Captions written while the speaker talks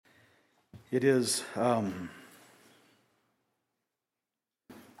It is a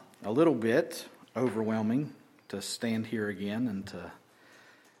little bit overwhelming to stand here again and to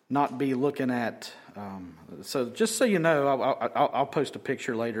not be looking at. So just so you know, I'll post a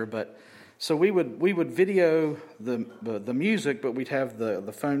picture later. But so we would video the music, but we'd have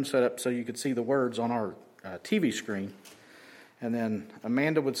the phone set up so you could see the words on our TV screen. And then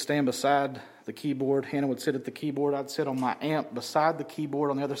Amanda would stand beside the keyboard. Hannah would sit at the keyboard. I'd sit on my amp beside the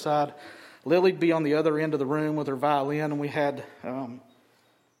keyboard on the other side. Lily'd be on the other end of the room with her violin, and we had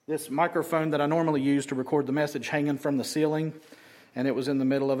this microphone that I normally use to record the message hanging from the ceiling, and it was in the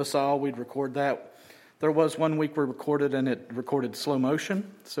middle of us all. We'd record that. There was one week we recorded, and it recorded slow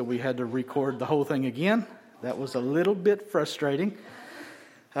motion, so we had to record the whole thing again. That was a little bit frustrating.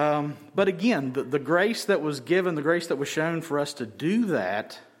 But again, the grace that was given, the grace that was shown for us to do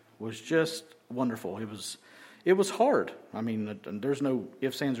that was just wonderful. It was hard. I mean, there's no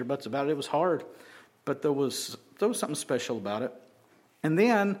ifs, ands, or buts about it. It was hard, but there was something special about it. And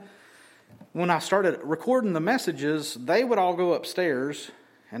then when I started recording the messages, they would all go upstairs,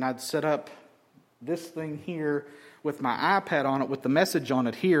 and I'd set up this thing here with my iPad on it with the message on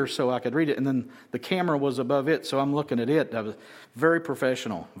it here so I could read it, and then the camera was above it, so I'm looking at it. I was very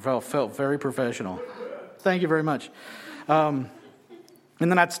professional. Felt very professional. Thank you very much. And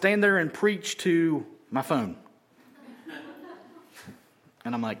then I'd stand there and preach to my phone.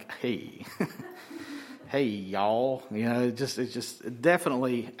 And I'm like, hey, hey, y'all. You know, it's just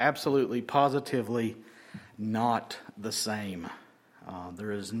definitely, absolutely, positively not the same.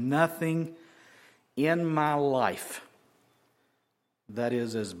 There is nothing in my life that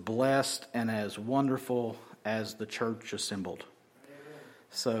is as blessed and as wonderful as the church assembled.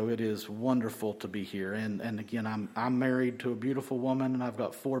 So it is wonderful to be here. And again, I'm married to a beautiful woman, and I've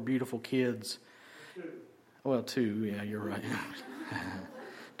got 4 beautiful kids. Well, 2, yeah, you're right.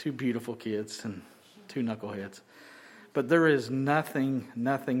 2 beautiful kids and 2 knuckleheads. But there is nothing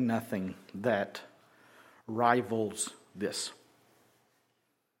that rivals this.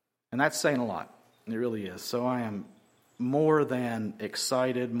 And that's saying a lot. It really is. So I am more than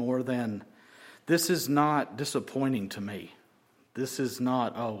excited, this is not disappointing to me. This is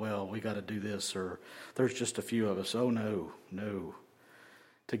not, oh, well, we got to do this, or there's just a few of us. Oh, no.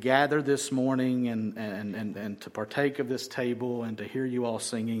 To gather this morning and to partake of this table and to hear you all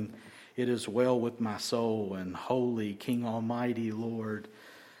singing, it is well with my soul, and holy King Almighty Lord.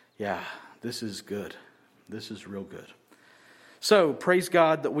 Yeah, this is good. This is real good. So praise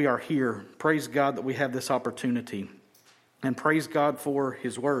God that we are here. Praise God that we have this opportunity. And praise God for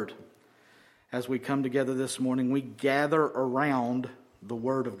His Word. As we come together this morning, we gather around the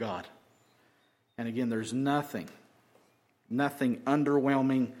Word of God. And again, there's nothing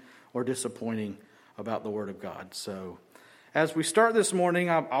underwhelming or disappointing about the Word of God. So as we start this morning,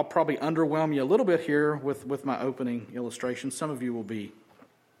 I'll probably underwhelm you a little bit here with my opening illustration. Some of you will be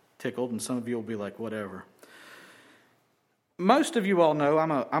tickled, and some of you will be like, whatever. Most of you all know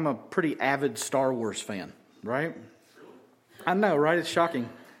I'm a pretty avid Star Wars fan, right? I know, right? It's shocking.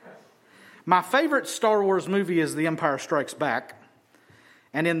 My favorite Star Wars movie is The Empire Strikes Back.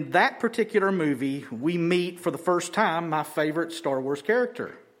 And in that particular movie, we meet for the first time my favorite Star Wars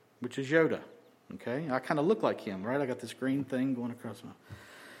character, which is Yoda. Okay? I kind of look like him, right? I got this green thing going across my...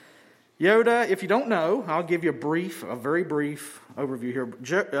 Yoda, if you don't know, I'll give you a very brief overview here.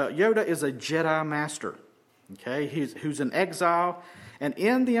 Yoda is a Jedi Master. Okay, who's in exile, and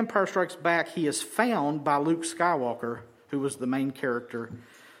in The Empire Strikes Back, he is found by Luke Skywalker, who was the main character,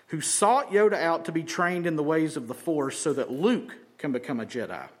 who sought Yoda out to be trained in the ways of the Force so that Luke can become a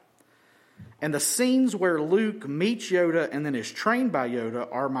Jedi. And the scenes where Luke meets Yoda and then is trained by Yoda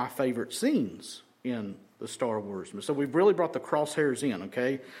are my favorite scenes in the Star Wars. So we've really brought the crosshairs in,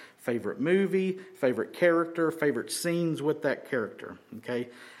 okay? Favorite movie, favorite character, favorite scenes with that character, okay?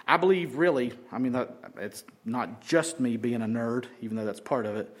 I believe really, that it's not just me being a nerd, even though that's part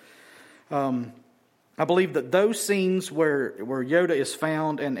of it. I believe that those scenes where Yoda is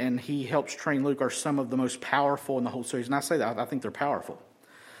found and he helps train Luke are some of the most powerful in the whole series. And I say that, I think they're powerful.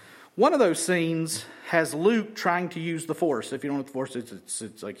 One of those scenes has Luke trying to use the Force. If you don't know what the Force is,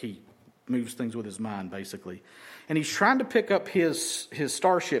 it's like he moves things with his mind, basically. And he's trying to pick up his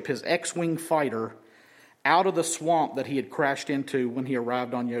starship, his X-Wing fighter, out of the swamp that he had crashed into when he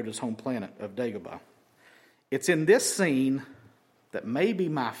arrived on Yoda's home planet of Dagobah. It's in this scene that may be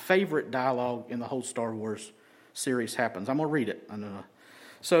my favorite dialogue in the whole Star Wars series happens. I'm going to read it.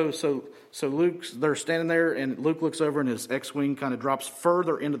 So they're standing there, and Luke looks over, and his X-Wing kind of drops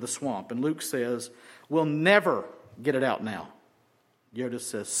further into the swamp. And Luke says, "We'll never get it out now." Yoda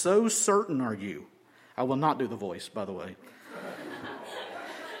says, "So certain are you?" I will not do the voice, by the way.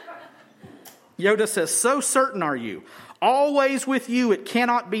 Yoda says, so certain are you. Always with you it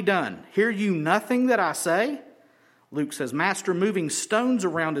cannot be done. Hear you nothing that I say? Luke says, Master, moving stones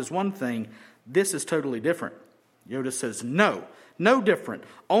around is one thing. This is totally different. Yoda says, no different.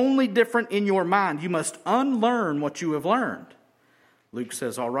 Only different in your mind. You must unlearn what you have learned. Luke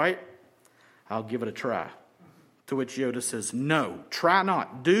says, all right, I'll give it a try. To which Yoda says, no, try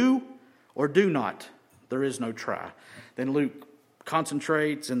not. Do or do not. There is no try. Then Luke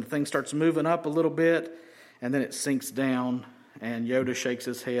concentrates and the thing starts moving up a little bit, and then it sinks down, and Yoda shakes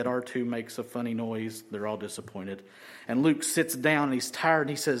his head. R2 makes a funny noise. They're all disappointed. And Luke sits down, and he's tired, and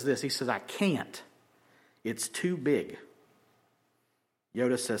he says this. He says, I can't. It's too big.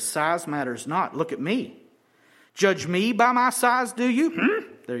 Yoda says, size matters not. Look at me. Judge me by my size, do you?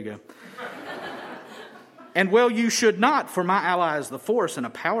 There you go. And well, you should not, for my ally is the Force, and a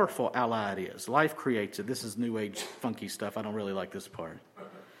powerful ally it is. Life creates it. This is New Age funky stuff. I don't really like this part.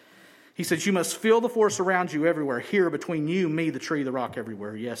 He says, you must feel the Force around you everywhere. Here, between you, me, the tree, the rock,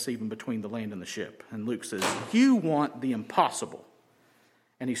 everywhere. Yes, even between the land and the ship. And Luke says, you want the impossible.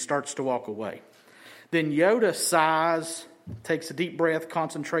 And he starts to walk away. Then Yoda sighs, takes a deep breath,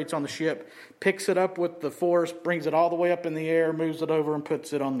 concentrates on the ship, picks it up with the Force, brings it all the way up in the air, moves it over, and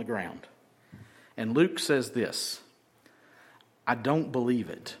puts it on the ground. And Luke says this, I don't believe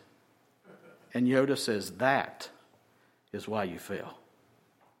it. And Yoda says, that is why you fail.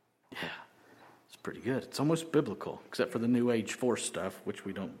 Yeah, it's pretty good. It's almost biblical, except for the New Age Force stuff, which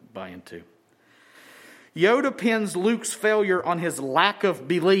we don't buy into. Yoda pins Luke's failure on his lack of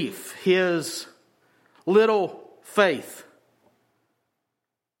belief, his little faith.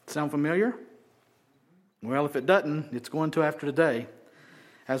 Sound familiar? Well, if it doesn't, it's going to after today.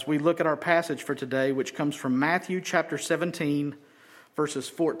 As we look at our passage for today, which comes from Matthew chapter 17, verses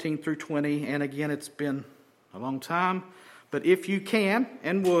 14 through 20. And again, it's been a long time. But if you can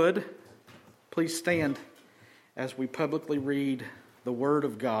and would, please stand as we publicly read the Word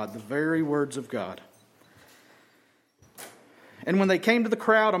of God, the very words of God. And when they came to the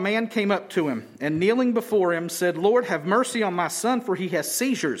crowd, a man came up to him, and kneeling before him said, Lord, have mercy on my son, for he has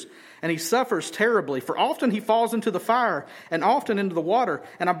seizures, and he suffers terribly. For often he falls into the fire, and often into the water.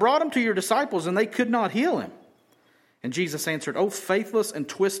 And I brought him to your disciples, and they could not heal him. And Jesus answered, O faithless and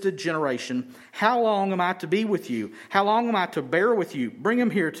twisted generation, how long am I to be with you? How long am I to bear with you? Bring him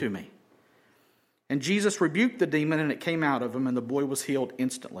here to me. And Jesus rebuked the demon, and it came out of him, and the boy was healed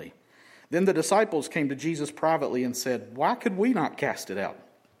instantly. Then the disciples came to Jesus privately and said, Why could we not cast it out?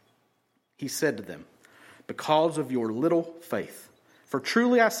 He said to them, Because of your little faith. For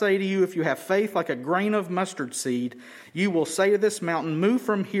truly I say to you, if you have faith like a grain of mustard seed, you will say to this mountain, Move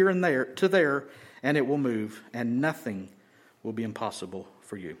from here and there to there, and it will move, and nothing will be impossible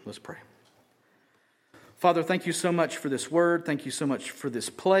for you. Let's pray. Father, thank you so much for this word. Thank you so much for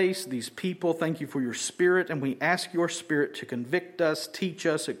this place, these people. Thank you for your Spirit. And we ask your Spirit to convict us, teach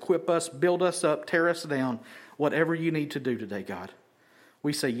us, equip us, build us up, tear us down, whatever you need to do today, God.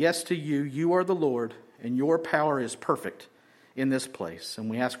 We say yes to you. You are the Lord, and your power is perfect in this place. And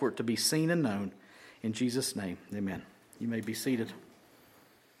we ask for it to be seen and known. In Jesus' name, amen. You may be seated.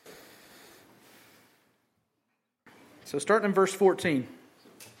 So starting in verse 14.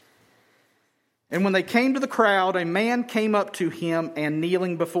 And when they came to the crowd, a man came up to him and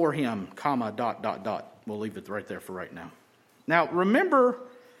kneeling before him, comma, ... We'll leave it right there for right now. Now, remember,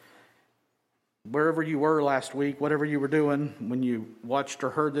 wherever you were last week, whatever you were doing when you watched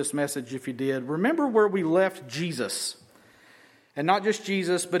or heard this message, if you did, remember where we left Jesus. And not just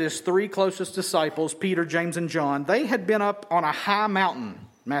Jesus, but his three closest disciples, Peter, James, and John. They had been up on a high mountain,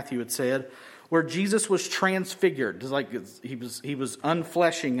 Matthew had said, where Jesus was transfigured. It's like he was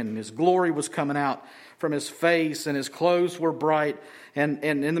unfleshing, and his glory was coming out from his face, and his clothes were bright. And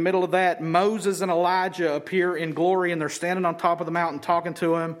in the middle of that, Moses and Elijah appear in glory, and they're standing on top of the mountain talking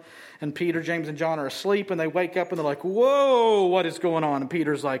to him. And Peter, James, and John are asleep, and they wake up, and they're like, whoa, what is going on? And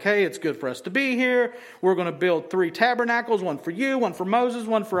Peter's like, hey, it's good for us to be here. We're going to build 3 tabernacles, one for you, one for Moses,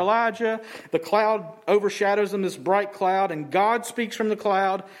 one for Elijah. The cloud overshadows them, this bright cloud, and God speaks from the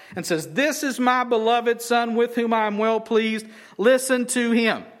cloud and says, this is my beloved Son with whom I am well pleased. Listen to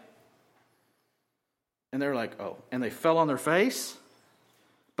him. And they're like, oh, and they fell on their face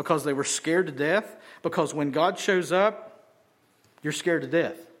because they were scared to death. Because when God shows up, you're scared to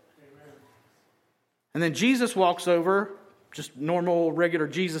death. And then Jesus walks over, just normal, regular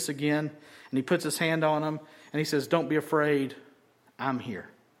Jesus again, and he puts his hand on them, and he says, don't be afraid, I'm here.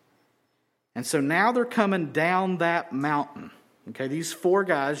 And so now they're coming down that mountain. Okay, these 4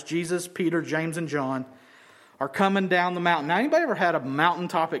 guys, Jesus, Peter, James, and John, are coming down the mountain. Now, anybody ever had a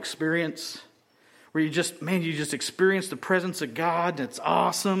mountaintop experience where you just experience the presence of God, and it's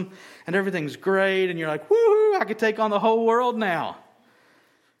awesome, and everything's great, and you're like, woohoo, I could take on the whole world now.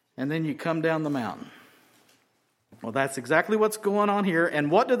 And then you come down the mountain. Well, that's exactly what's going on here.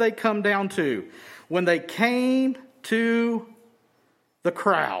 And what do they come down to? When they came to the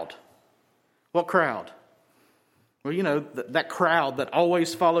crowd. What crowd? Well, that crowd that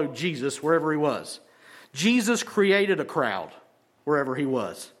always followed Jesus wherever he was. Jesus created a crowd wherever he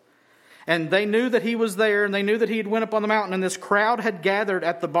was. And they knew that he was there, and they knew that he had went up on the mountain, and this crowd had gathered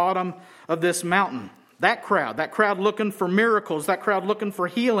at the bottom of this mountain. That crowd looking for miracles, that crowd looking for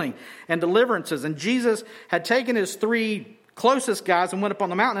healing and deliverances. And Jesus had taken his 3 closest guys and went up on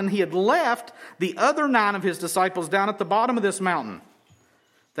the mountain, and he had left the other 9 of his disciples down at the bottom of this mountain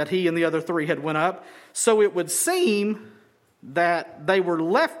that he and the other 3 had went up. So it would seem that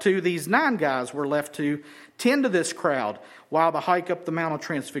these 9 guys were left to tend to this crowd while the hike up the Mount of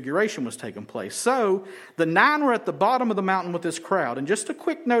Transfiguration was taking place. So the 9 were at the bottom of the mountain with this crowd. And just a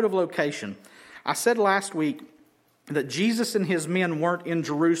quick note of location. I said last week that Jesus and his men weren't in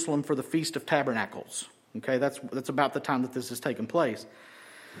Jerusalem for the Feast of Tabernacles. Okay, that's about the time that this is taking place.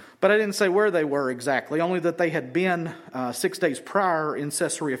 But I didn't say where they were exactly, only that they had been 6 days prior in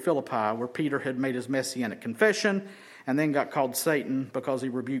Caesarea Philippi, where Peter had made his messianic confession and then got called Satan because he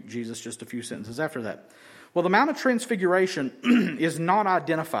rebuked Jesus just a few sentences after that. Well, the Mount of Transfiguration is not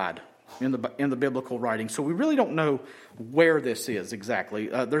identified in the biblical writing, so we really don't know where this is exactly.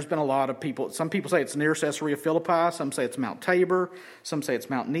 There's been a lot of people. Some people say it's near Caesarea Philippi. Some say it's Mount Tabor. Some say it's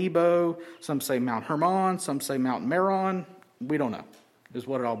Mount Nebo. Some say Mount Hermon. Some say Mount Meron. We don't know. Is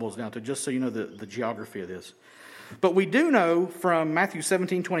what it all boils down to. Just so you know the geography of this. But we do know from Matthew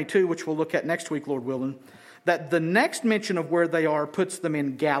 17:22, which we'll look at next week, Lord willing, that the next mention of where they are puts them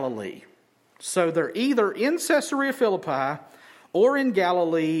in Galilee. So they're either in Caesarea Philippi or in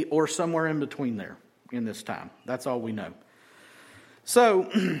Galilee or somewhere in between there in this time. That's all we know. So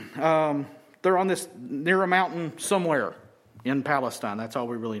they're on this near a mountain somewhere in Palestine. That's all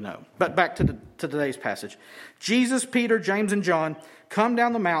we really know. But back to today's passage. Jesus, Peter, James, and John come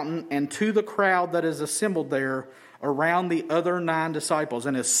down the mountain and to the crowd that is assembled there around the other 9 disciples.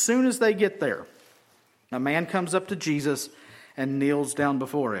 And as soon as they get there, a man comes up to Jesus and kneels down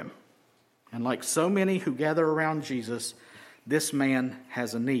before him. And like so many who gather around Jesus, this man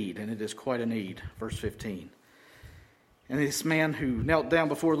has a need, and it is quite a need. Verse 15. And this man who knelt down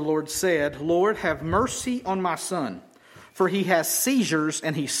before the Lord said, Lord, have mercy on my son, for he has seizures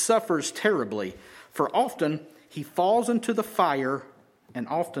and he suffers terribly. For often he falls into the fire and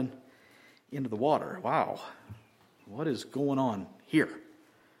often into the water. Wow. What is going on here?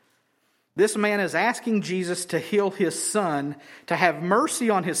 This man is asking Jesus to heal his son, to have mercy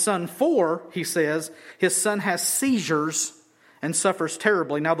on his son, for, he says, his son has seizures and suffers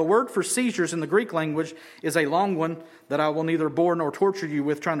terribly. Now, the word for seizures in the Greek language is a long one that I will neither bore nor torture you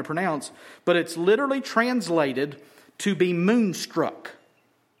with trying to pronounce, but it's literally translated to be moonstruck.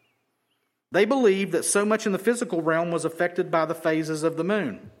 They believed that so much in the physical realm was affected by the phases of the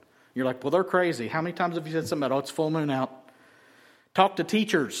moon. You're like, well, they're crazy. How many times have you said something about, it's full moon out? Talk to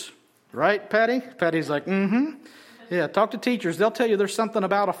teachers. Right, Patty? Patty's like, Yeah, talk to teachers. They'll tell you there's something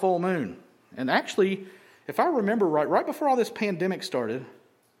about a full moon. And actually, if I remember right before all this pandemic started,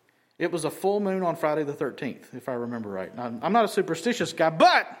 it was a full moon on Friday the 13th, if I remember right. Now, I'm not a superstitious guy,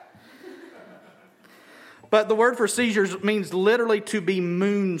 but the word for seizures means literally to be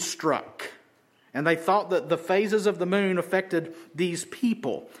moonstruck. And they thought that the phases of the moon affected these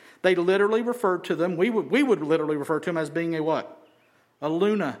people. They literally referred to them, we would literally refer to them as being a what? A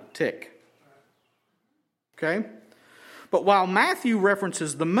lunatic. Okay? But while Matthew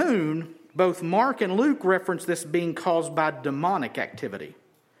references the moon, both Mark and Luke reference this being caused by demonic activity,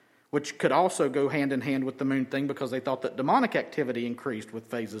 which could also go hand in hand with the moon thing because they thought that demonic activity increased with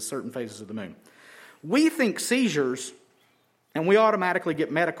certain phases of the moon. We think seizures, and we automatically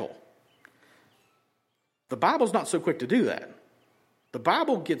get medical. The Bible's not so quick to do that. The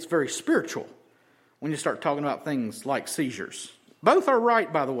Bible gets very spiritual when you start talking about things like seizures. Both are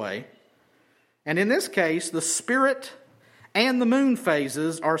right, by the way. And in this case, the spirit and the moon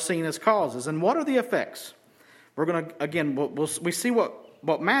phases are seen as causes. And what are the effects? We're going to, again, we see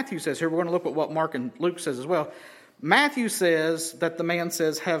what Matthew says here. We're going to look at what Mark and Luke says as well. Matthew says that the man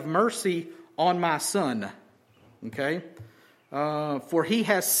says, have mercy on my son. Okay? For he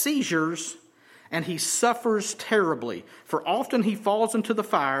has seizures and he suffers terribly. For often he falls into the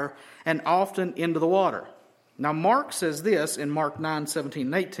fire and often into the water. Now, Mark says this in Mark 9, 17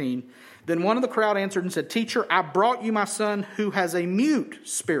 and 18. Then one of the crowd answered and said, Teacher, I brought you my son who has a mute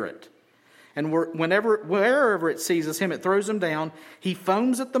spirit. And wherever it seizes him, it throws him down. He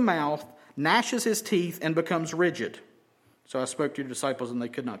foams at the mouth gnashes his teeth, and becomes rigid. So I spoke to your disciples, and they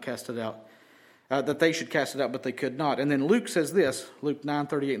could not cast it out. That they should cast it out, but they could not. And then Luke says this, Luke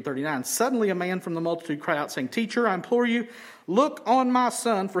 9:38 and 39. Suddenly a man from the multitude cried out, saying, Teacher, I implore you, look on my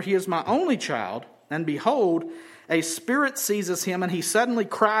son, for he is my only child. And behold, a spirit seizes him, and he suddenly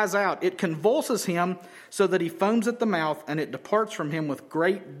cries out. It convulses him so that he foams at the mouth, and it departs from him with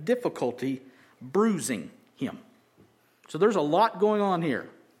great difficulty, bruising him. So there's a lot going on here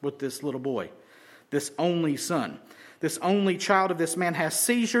with this little boy, this only son. This only child of this man has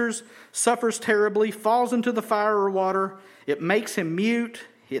seizures, suffers terribly, falls into the fire or water. It makes him mute.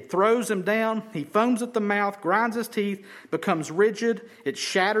 It throws him down. He foams at the mouth, grinds his teeth, becomes rigid. It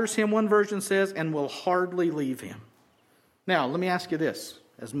shatters him, one version says, and will hardly leave him. Now, let me ask you this.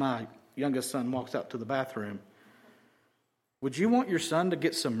 As my youngest son walks out to the bathroom, would you want your son to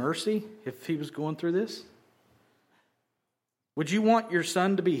get some mercy if he was going through this? Would you want your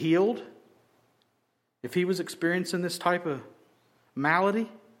son to be healed if he was experiencing this type of malady?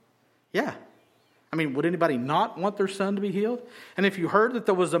 Yeah. I mean, would anybody not want their son to be healed? And if you heard that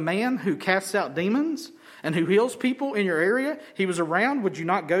there was a man who casts out demons and who heals people in your area, he was around, would you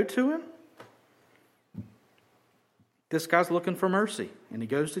not go to him? This guy's looking for mercy, and he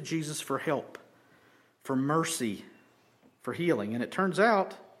goes to Jesus for help, for mercy, for healing. And it turns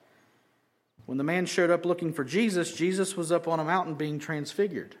out, when the man showed up looking for Jesus, Jesus was up on a mountain being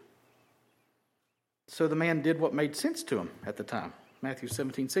transfigured. So the man did what made sense to him at the time. Matthew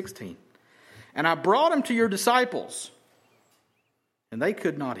 17:16. And I brought him to your disciples, and they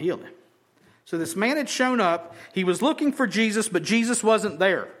could not heal him. So this man had shown up. He was looking for Jesus, but Jesus wasn't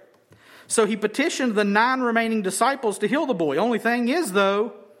there. So he petitioned the 9 remaining disciples to heal the boy. Only thing is,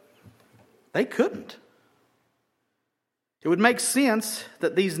 though, they couldn't. It would make sense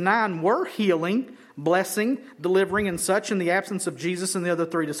that these 9 were healing, blessing, delivering, and such in the absence of Jesus and the other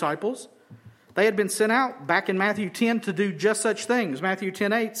 3 disciples. They had been sent out back in Matthew 10 to do just such things. Matthew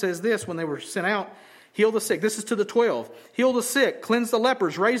 10:8 says this when they were sent out, heal the sick. This is to the 12. Heal the sick, cleanse the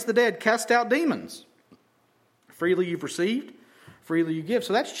lepers, raise the dead, cast out demons. Freely you've received, freely you give.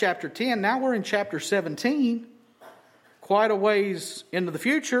 So that's chapter 10. Now we're in chapter 17, quite a ways into the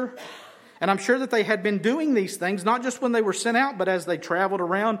future. And I'm sure that they had been doing these things, not just when they were sent out, but as they traveled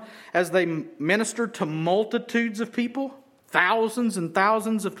around, as they ministered to multitudes of people, thousands and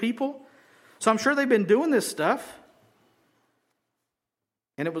thousands of people. So I'm sure they've been doing this stuff.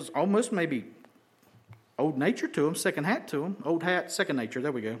 And it was almost maybe old nature to them, second hat to them. Old hat, second nature.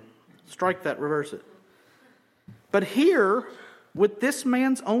 There we go. Strike that, reverse it. But here, with this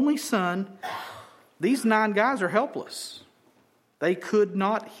man's only son, these 9 guys are helpless. They could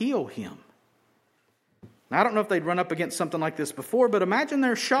not heal him. Now, I don't know if they'd run up against something like this before, but imagine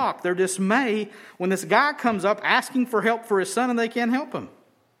their shock, their dismay, when this guy comes up asking for help for his son and they can't help him.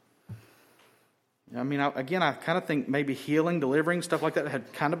 I mean, again, I kind of think maybe healing, delivering, stuff like that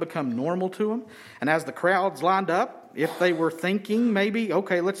had kind of become normal to them. And as the crowds lined up, if they were thinking maybe,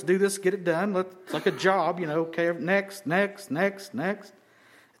 okay, let's do this, get it done. It's like a job, okay, next. It's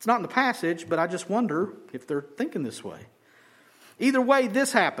not in the passage, but I just wonder if they're thinking this way. Either way,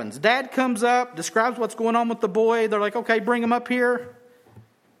 this happens. Dad comes up, describes what's going on with the boy. They're like, okay, bring him up here.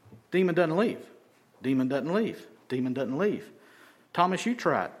 Demon doesn't leave. Demon doesn't leave. Demon doesn't leave. Thomas, you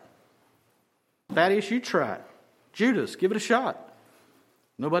try it. Thaddeus, you try it. Judas, give it a shot.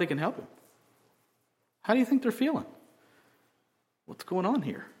 Nobody can help him. How do you think they're feeling? What's going on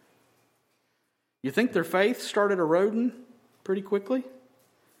here? You think their faith started eroding pretty quickly?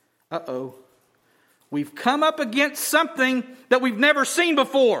 Uh-oh. We've come up against something that we've never seen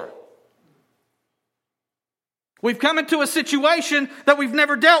before. We've come into a situation that we've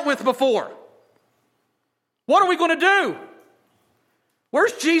never dealt with before. What are we going to do?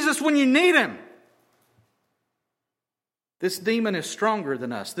 Where's Jesus when you need him? This demon is stronger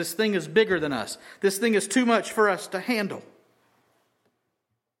than us. This thing is bigger than us. This thing is too much for us to handle.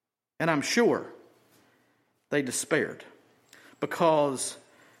 And I'm sure they despaired because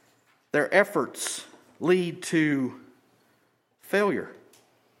their efforts lead to failure.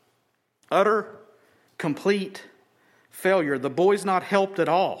 Utter, complete failure. The boy's not helped at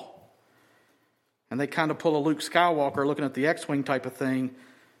all. And they kind of pull a Luke Skywalker looking at the X-Wing type of thing,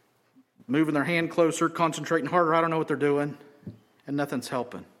 moving their hand closer, concentrating harder. I don't know what they're doing. And nothing's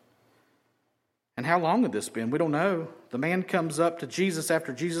helping. And how long had this been? We don't know. The man comes up to Jesus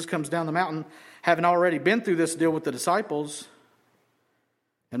after Jesus comes down the mountain, having already been through this deal with the disciples.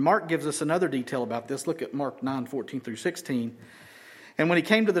 And Mark gives us another detail about this. Look at Mark 9:14 through 16. And when he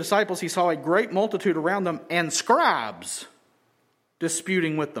came to the disciples, he saw a great multitude around them and scribes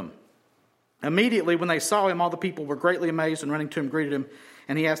disputing with them. Immediately when they saw him, all the people were greatly amazed and running to him greeted him.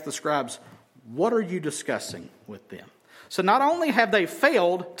 and he asked the scribes, "What are you discussing with them?" So not only have they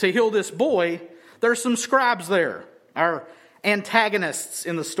failed to heal this boy, there's some scribes there, our antagonists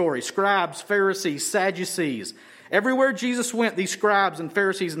in the story. Scribes, Pharisees, Sadducees. Everywhere Jesus went, these scribes and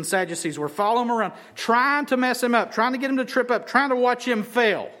Pharisees and Sadducees were following him around, trying to mess him up, trying to get him to trip up, trying to watch him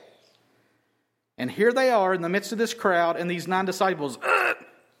fail. And here they are in the midst of this crowd, and these 9 disciples,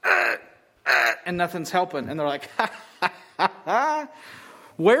 and nothing's helping. And they're like,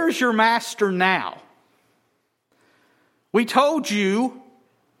 where's your master now? We told you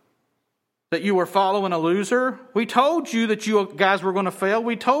that you were following a loser. We told you that you guys were going to fail.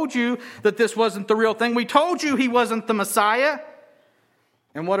 We told you that this wasn't the real thing. We told you he wasn't the Messiah.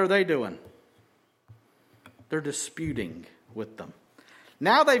 And what are they doing? They're disputing with them.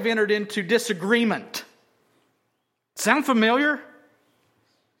 Now they've entered into disagreement. Sound familiar?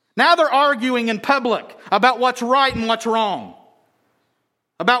 Now they're arguing in public about what's right and what's wrong.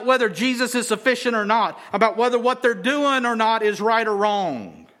 About whether Jesus is sufficient or not. About whether what they're doing or not is right or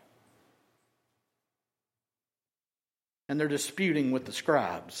wrong. And they're disputing with the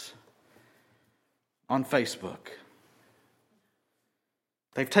scribes on Facebook.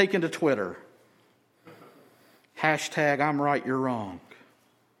 They've taken to Twitter. Hashtag I'm right, you're wrong.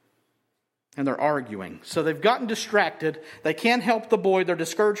 And they're arguing. So they've gotten distracted. They can't help the boy. They're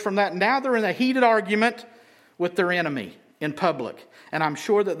discouraged from that. Now they're in a heated argument with their enemy in public. And I'm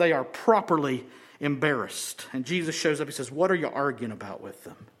sure that they are properly embarrassed. And Jesus shows up. He says, "What are you arguing about with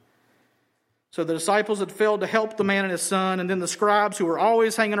them?" So the disciples had failed to help the man and his son. And then the scribes, who were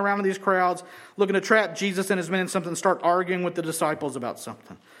always hanging around in these crowds, looking to trap Jesus and his men in something, start arguing with the disciples about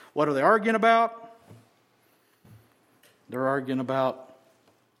something. What are they arguing about? They're arguing about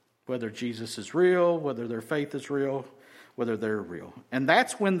whether Jesus is real, whether their faith is real, whether they're real. And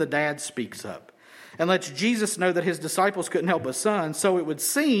that's when the dad speaks up and lets Jesus know that his disciples couldn't help his son. So it would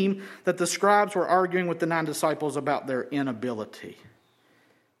seem that the scribes were arguing with the 9 disciples about their inability,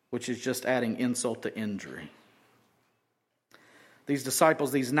 which is just adding insult to injury. These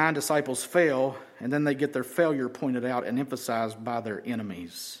disciples, these 9 disciples fail, and then they get their failure pointed out and emphasized by their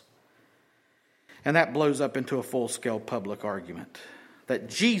enemies. And that blows up into a full-scale public argument that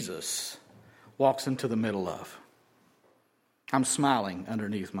Jesus walks into the middle of. I'm smiling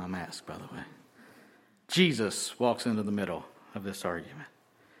underneath my mask, by the way. Jesus walks into the middle of this argument.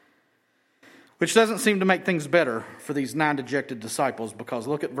 Which doesn't seem to make things better for these 9 dejected disciples, because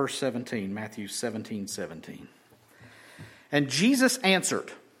look at verse 17, Matthew 17:17. And Jesus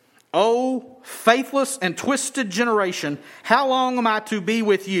answered, "O faithless and twisted generation, how long am I to be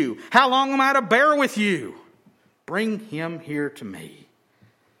with you? How long am I to bear with you? Bring him here to me."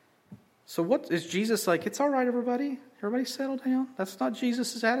 So what is Jesus like? It's all right, everybody. Everybody settle down. That's not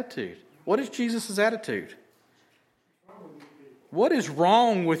Jesus' attitude. What is Jesus' attitude? What is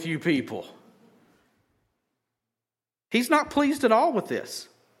wrong with you people? He's not pleased at all with this.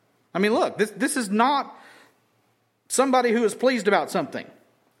 I mean, look, this is not somebody who is pleased about something.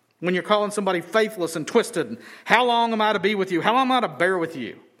 When you're calling somebody faithless and twisted, how long am I to be with you? How long am I to bear with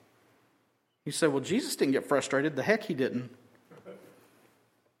you? You say, well, Jesus didn't get frustrated. The heck he didn't.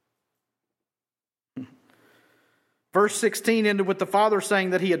 Verse 16 ended with the father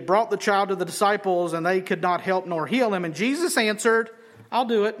saying that he had brought the child to the disciples and they could not help nor heal him. And Jesus answered, "I'll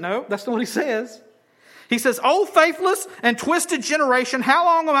do it." No, that's not what he says. He says, "O faithless and twisted generation, how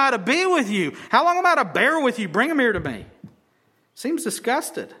long am I to be with you? How long am I to bear with you? Bring him here to me." Seems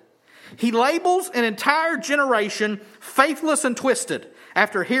disgusted. He labels an entire generation faithless and twisted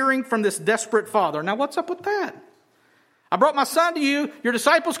after hearing from this desperate father. Now, what's up with that? I brought my son to you. Your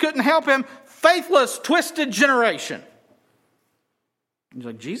disciples couldn't help him. Faithless, twisted generation. He's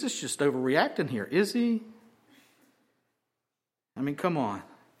like, Jesus just overreacting here. Is he? I mean, come on.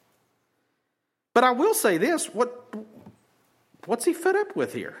 But I will say this. What's he fed up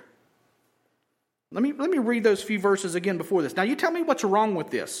with here? Let me read those few verses again before this. Now, you tell me what's wrong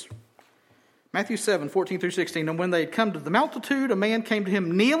with this. Matthew 7:14-16. And when they had come to the multitude, a man came to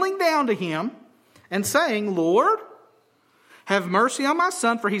him, kneeling down to him and saying, "Lord, have mercy on my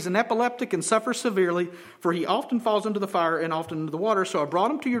son, for he's an epileptic and suffers severely, for he often falls into the fire and often into the water. So I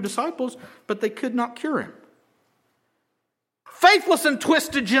brought him to your disciples, but they could not cure him." Faithless and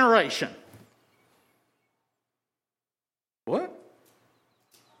twisted generation. What?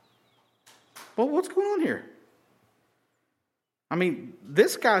 Well, what's going on here? I mean,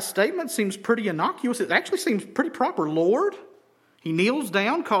 this guy's statement seems pretty innocuous. It actually seems pretty proper. Lord. He kneels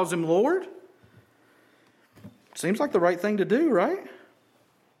down, calls him Lord. Seems like the right thing to do, right?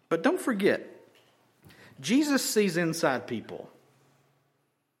 But don't forget, Jesus sees inside people.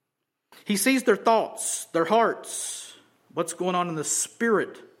 He sees their thoughts, their hearts, What's going on in the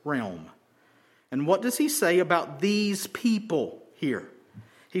spirit realm? And what does he say about these people here?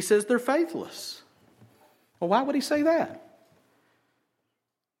 He says they're faithless. Well, why would he say that?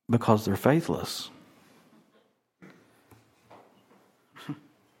 Because they're faithless.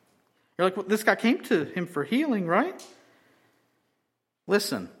 You're like, well, this guy came to him for healing, right?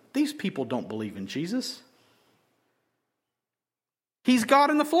 Listen, these people don't believe in Jesus. He's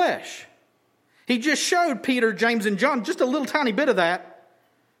God in the flesh. He just showed Peter, James, and John just a little tiny bit of that.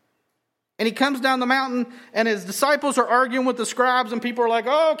 And he comes down the mountain and his disciples are arguing with the scribes and people are like,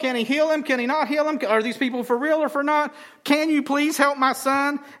 oh, can he heal him? Can he not heal him? Are these people for real or for not? Can you please help my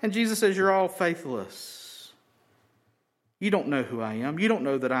son? And Jesus says, you're all faithless. You don't know who I am. You don't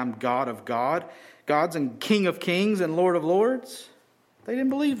know that I'm God of gods and King of kings and Lord of lords. They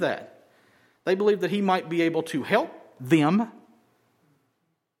didn't believe that. They believed that he might be able to help them,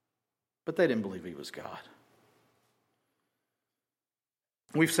 but they didn't believe he was God.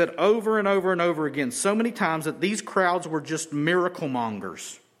 We've said over and over and over again so many times that these crowds were just miracle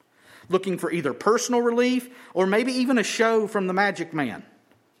mongers, looking for either personal relief or maybe even a show from the magic man.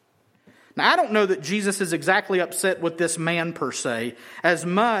 Now, I don't know that Jesus is exactly upset with this man per se, as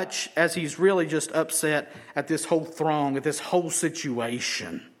much as he's really just upset at this whole throng, at this whole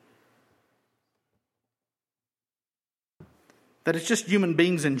situation. That it's just human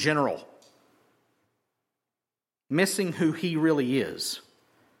beings in general missing who he really is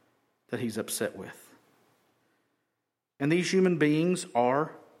that he's upset with. And these human beings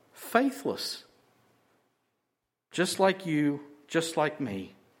are faithless. Just like you, just like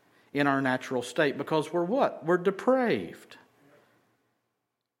me, in our natural state. Because we're what? We're depraved.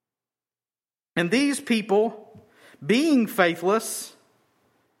 And these people, being faithless,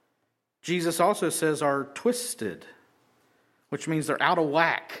 Jesus also says are twisted, which means they're out of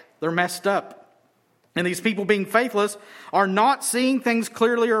whack. They're messed up. And these people being faithless are not seeing things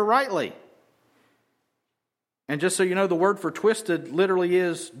clearly or rightly. And just so you know, the word for twisted literally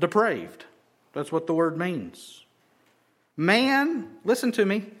is depraved. That's what the word means. Man, listen to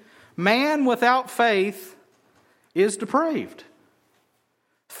me, man without faith is depraved.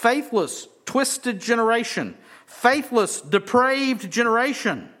 Faithless, twisted generation. Faithless, depraved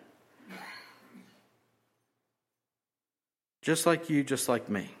generation. Just like you, just like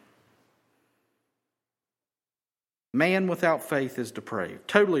me. Man without faith is depraved,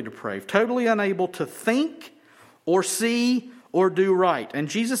 totally unable to think or see or do right. And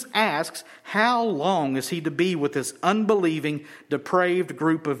Jesus asks, how long is he to be with this unbelieving, depraved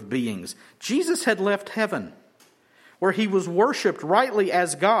group of beings? Jesus had left heaven, where he was worshipped rightly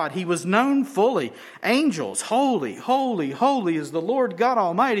as God. He was known fully. Angels, holy, holy, holy is the Lord God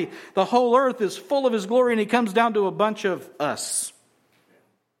Almighty. The whole earth is full of his glory, and he comes down to a bunch of us.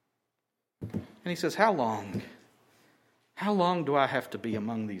 And he says, how long? How long do I have to be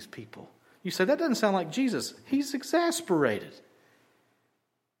among these people? You say, that doesn't sound like Jesus. He's exasperated.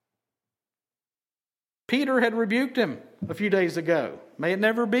 Peter had rebuked him a few days ago. May it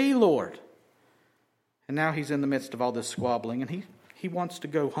never be, Lord. And now he's in the midst of all this squabbling, and he wants to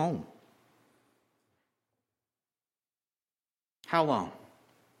go home. How long?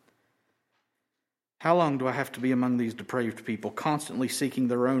 How long do I have to be among these depraved people, constantly seeking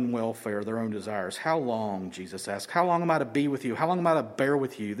their own welfare, their own desires? How long, Jesus asked? How long am I to be with you? How long am I to bear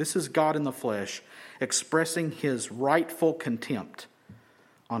with you? This is God in the flesh expressing his rightful contempt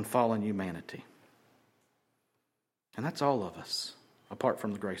on fallen humanity. And that's all of us, apart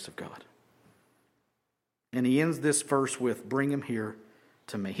from the grace of God. And he ends this verse with, bring him here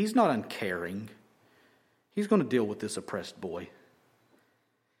to me. He's not uncaring. He's going to deal with this oppressed boy.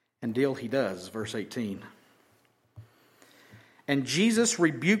 And deal he does, verse 18. And Jesus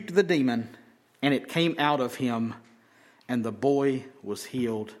rebuked the demon, and it came out of him, and the boy was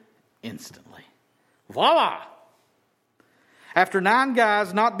healed instantly. Voila! After 9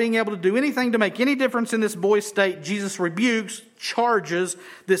 guys not being able to do anything to make any difference in this boy's state, Jesus rebukes, charges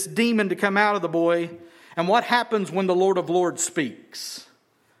this demon to come out of the boy. And what happens when the Lord of Lords speaks?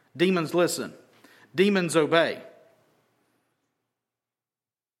 Demons listen. Demons obey.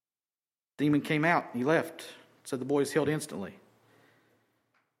 Demon came out, he left. Said the boy was healed instantly.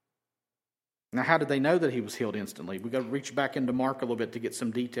 Now, how did they know that he was healed instantly? We've got to reach back into Mark a little bit to get some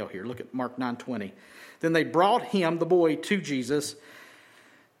detail here. Look at Mark 9:20. Then they brought him, the boy, to Jesus.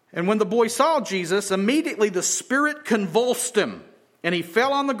 And when the boy saw Jesus, immediately the spirit convulsed him. And he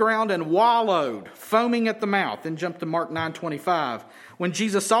fell on the ground and wallowed, foaming at the mouth. Then jump to Mark 9:25. When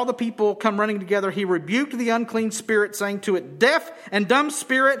Jesus saw the people come running together, he rebuked the unclean spirit, saying to it, deaf and dumb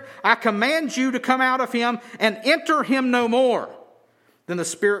spirit, I command you to come out of him and enter him no more. Then the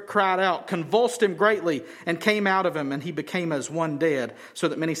spirit cried out, convulsed him greatly, and came out of him, and he became as one dead, so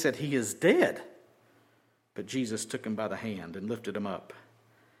that many said, he is dead. But Jesus took him by the hand and lifted him up,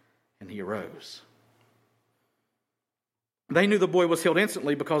 and he arose. They knew the boy was healed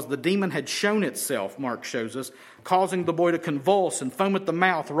instantly because the demon had shown itself, Mark shows us, causing the boy to convulse and foam at the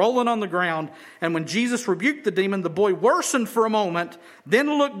mouth, rolling on the ground. And when Jesus rebuked the demon, the boy worsened for a moment,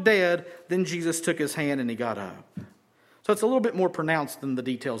 then looked dead. Then Jesus took his hand and he got up. So it's a little bit more pronounced than the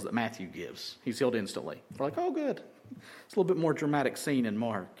details that Matthew gives. He's healed instantly. We're like, oh, good. It's a little bit more dramatic scene in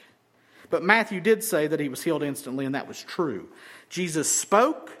Mark. But Matthew did say that he was healed instantly, and that was true. Jesus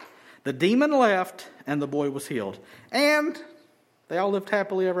spoke, the demon left, and the boy was healed. And they all lived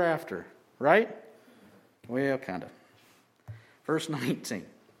happily ever after, right? Well, kind of. Verse 19.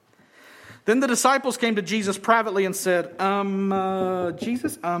 Then the disciples came to Jesus privately and said,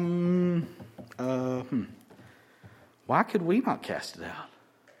 Jesus, why could we not cast it out?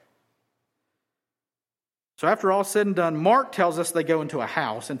 So after all said and done, Mark tells us they go into the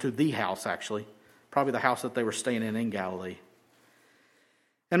house actually, probably the house that they were staying in Galilee.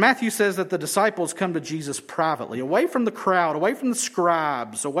 And Matthew says that the disciples come to Jesus privately, away from the crowd, away from the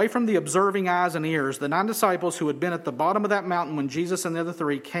scribes, away from the observing eyes and ears. The 9 disciples who had been at the bottom of that mountain when Jesus and the other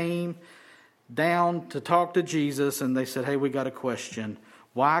 3 came down to talk to Jesus, and they said, hey, we got a question.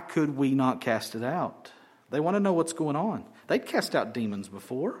 Why could we not cast it out? They want to know what's going on. They'd cast out demons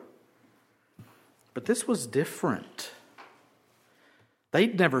before, but this was different.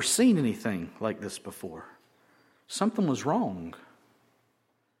 They'd never seen anything like this before. Something was wrong.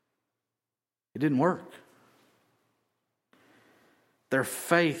 It didn't work. Their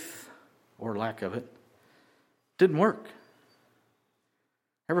faith, or lack of it, didn't work.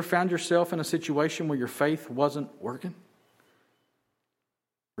 Ever found yourself in a situation where your faith wasn't working?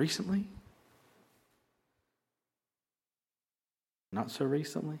 Recently? Not so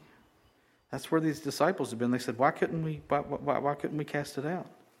recently. That's where these disciples have been. They said, why couldn't we cast it out?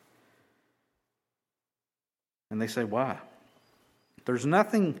 And they say, why? There's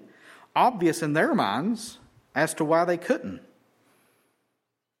nothing obvious in their minds as to why they couldn't.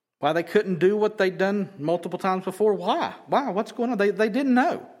 Why they couldn't do what they'd done multiple times before. Why? What's going on? They didn't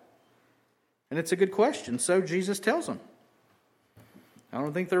know. And it's a good question. So Jesus tells them. I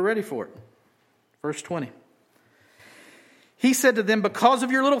don't think they're ready for it. Verse 20. He said to them, because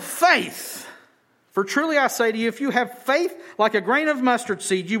of your little faith, for truly I say to you, if you have faith like a grain of mustard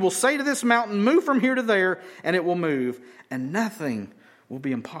seed, you will say to this mountain, move from here to there, and it will move, and nothing will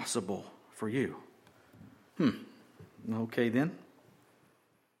be impossible for you. Okay then.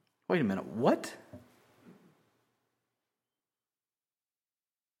 Wait a minute, what?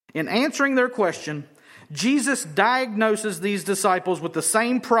 In answering their question, Jesus diagnoses these disciples with the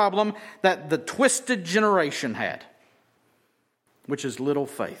same problem that the twisted generation had, which is little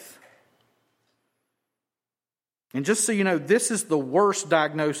faith. And just so you know, this is the worst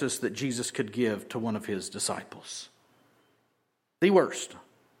diagnosis that Jesus could give to one of his disciples. The worst.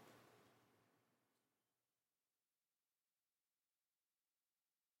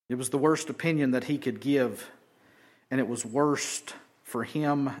 It was the worst opinion that he could give, and it was worst for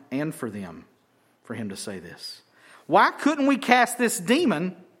him and for them for him to say this. Why couldn't we cast this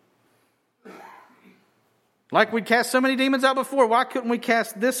demon like we'd cast so many demons out before? Why couldn't we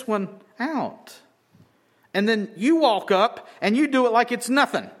cast this one out? And then you walk up and you do it like it's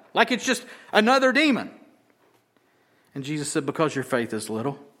nothing, like it's just another demon. And Jesus said, because your faith is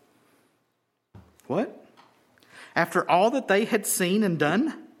little. What? After all that they had seen and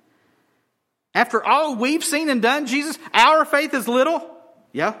done? After all we've seen and done, Jesus, our faith is little?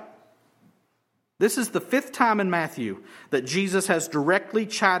 Yeah. This is the 5th time in Matthew that Jesus has directly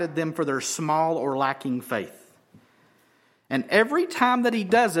chided them for their small or lacking faith. And every time that he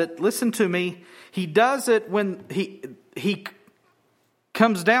does it, listen to me, he does it when he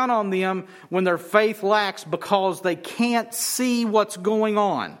comes down on them when their faith lacks because they can't see what's going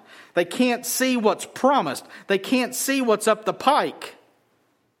on. They can't see what's promised. They can't see what's up the pike.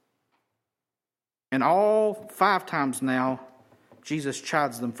 And all 5 times now, Jesus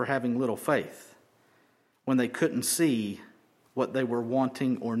chides them for having little faith when they couldn't see what they were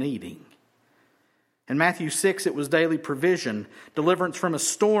wanting or needing. In Matthew 6, it was daily provision, deliverance from a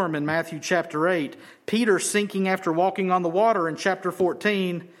storm in Matthew chapter 8, Peter sinking after walking on the water in chapter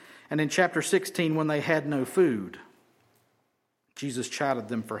 14, and in chapter 16 when they had no food. Jesus chided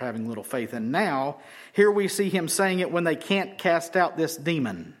them for having little faith. And now, here we see him saying it when they can't cast out this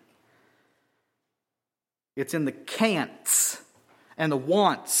demon. It's in the can'ts and the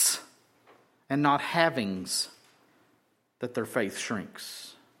wants and not havings that their faith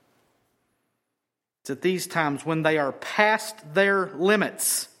shrinks. It's It's at these times when they are past their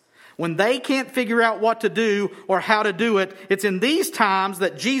limits, when they can't figure out what to do or how to do it. It's in these times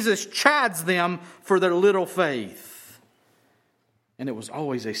that Jesus chides them for their little faith. And it was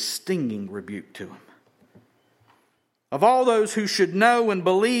always a stinging rebuke to them. Of all those who should know and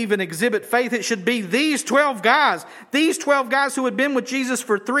believe and exhibit faith, it should be these 12 guys. These 12 guys who had been with Jesus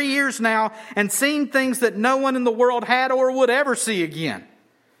for 3 years now and seen things that no one in the world had or would ever see again.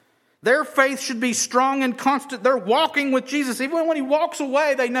 Their faith should be strong and constant. They're walking with Jesus. Even when He walks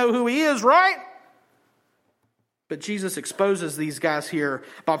away, they know who He is, right? But Jesus exposes these guys here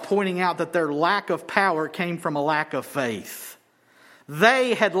by pointing out that their lack of power came from a lack of faith.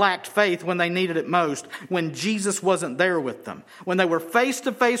 They had lacked faith when they needed it most, when Jesus wasn't there with them. When they were face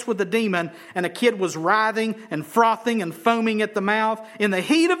to face with a demon and a kid was writhing and frothing and foaming at the mouth in the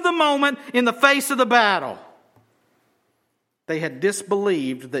heat of the moment, in the face of the battle. They had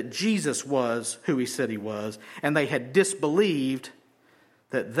disbelieved that Jesus was who He said He was, and they had disbelieved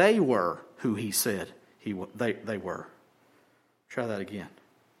that they were who He said they were. Try that again.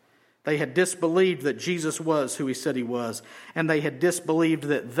 They had disbelieved that Jesus was who He said He was, and they had disbelieved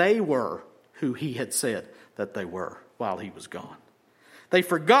that they were who He had said that they were while He was gone. They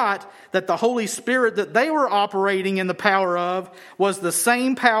forgot that the Holy Spirit that they were operating in the power of was the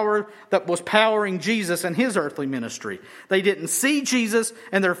same power that was powering Jesus and His earthly ministry. They didn't see Jesus,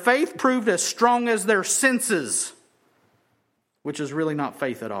 and their faith proved as strong as their senses, which is really not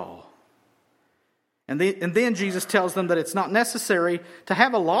faith at all. And then Jesus tells them that it's not necessary to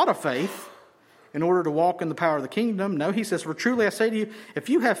have a lot of faith in order to walk in the power of the kingdom. No, He says, "For truly I say to you, if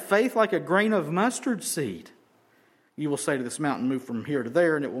you have faith like a grain of mustard seed, you will say to this mountain, move from here to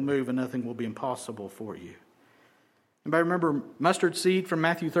there, and it will move, and nothing will be impossible for you." Anybody remember mustard seed from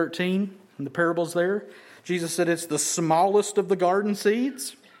Matthew 13 and the parables there? Jesus said it's the smallest of the garden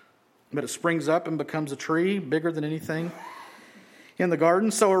seeds, but it springs up and becomes a tree bigger than anything in the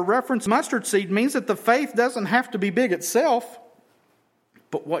garden. So a reference mustard seed means that the faith doesn't have to be big itself,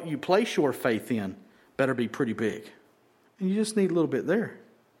 but what you place your faith in better be pretty big. And you just need a little bit there.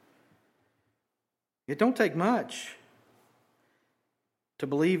 It don't take much to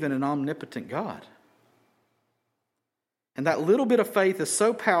believe in an omnipotent God. And that little bit of faith is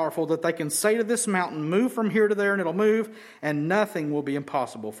so powerful that they can say to this mountain, move from here to there, and it'll move, and nothing will be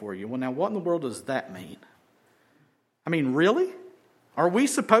impossible for you. Well, now what in the world does that mean? I mean, really? Are we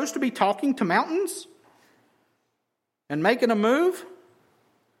supposed to be talking to mountains and making a move?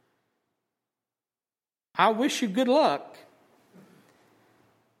 I wish you good luck.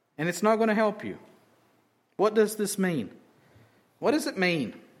 And it's not going to help you. What does this mean? What does it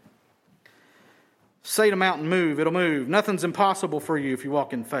mean? Say to mountain, move, it'll move. Nothing's impossible for you if you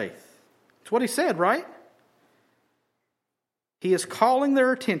walk in faith. It's what He said, right? He is calling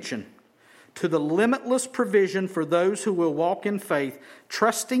their attention to the limitless provision for those who will walk in faith,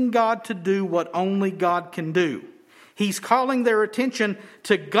 trusting God to do what only God can do. He's calling their attention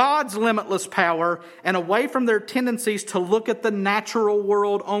to God's limitless power and away from their tendencies to look at the natural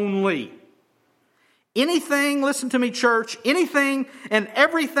world only. Anything, listen to me, church, anything and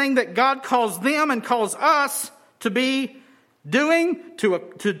everything that God calls them and calls us to be doing,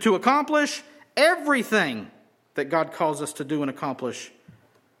 to accomplish, everything that God calls us to do and accomplish,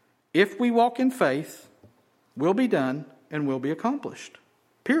 if we walk in faith, will be done and will be accomplished.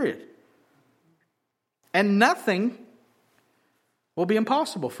 Period. And nothing will be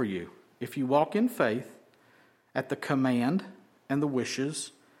impossible for you if you walk in faith at the command and the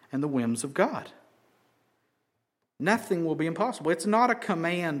wishes and the whims of God. Nothing will be impossible. It's not a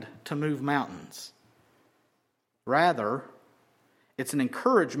command to move mountains. Rather, it's an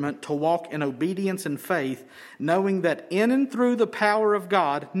encouragement to walk in obedience and faith, knowing that in and through the power of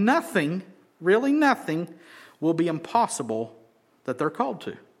God, nothing, really nothing, will be impossible that they're called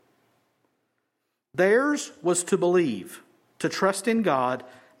to. Theirs was to believe, to trust in God,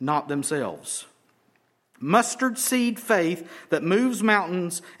 not themselves. Mustard seed faith that moves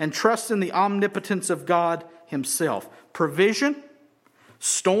mountains and trusts in the omnipotence of God Himself. Provision,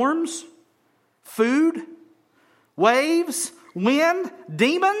 storms, food, waves, wind,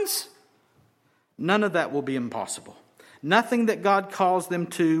 demons, none of that will be impossible. Nothing that God calls them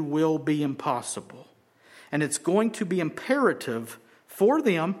to will be impossible. And it's going to be imperative for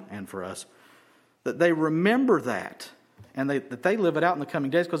them and for us that they remember that and that they live it out in the coming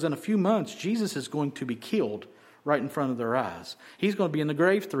days, because in a few months, Jesus is going to be killed right in front of their eyes. He's going to be in the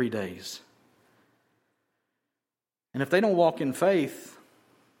grave 3 days. And if they don't walk in faith,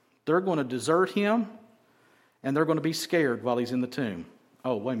 they're going to desert Him, and they're going to be scared while He's in the tomb.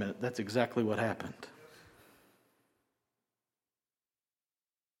 Oh, wait a minute, that's exactly what happened.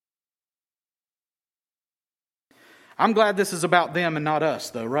 I'm glad this is about them and not us,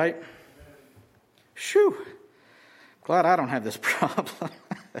 though, right? Shoo. Glad I don't have this problem.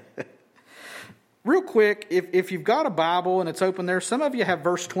 Real quick, if you've got a Bible and it's open there, some of you have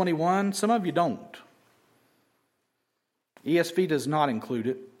verse 21, some of you don't. ESV does not include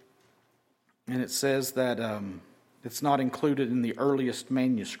it. And it says that it's not included in the earliest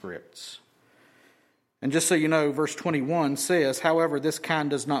manuscripts. And just so you know, verse 21 says, however, this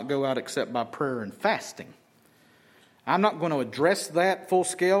kind does not go out except by prayer and fasting. I'm not going to address that full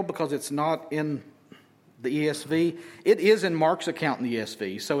scale because it's not in the ESV. It is in Mark's account in the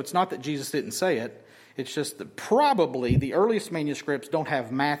ESV, so it's not that Jesus didn't say it. It's just that probably the earliest manuscripts don't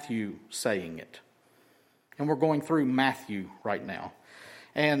have Matthew saying it. And we're going through Matthew right now.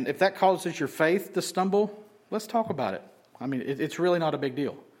 And if that causes your faith to stumble, let's talk about it. I mean, it's really not a big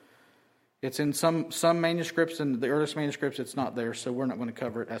deal. It's in some manuscripts, and the earliest manuscripts it's not there, so we're not going to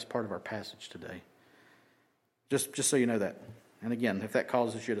cover it as part of our passage today. Just so you know that. And again, if that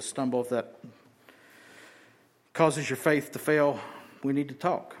causes you to stumble, if that causes your faith to fail, we need to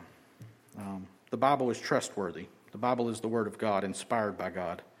talk. The Bible is trustworthy. The Bible is the Word of God, inspired by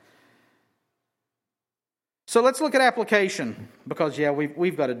God. So let's look at application, because,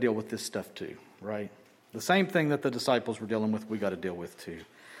 we've got to deal with this stuff too, right? The same thing that the disciples were dealing with, we got to deal with too.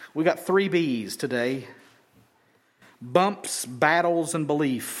 We got 3 B's today. Bumps, battles, and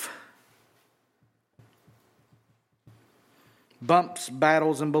belief. Bumps,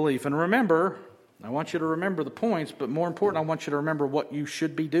 battles, and belief. And remember, I want you to remember the points, but more important, I want you to remember what you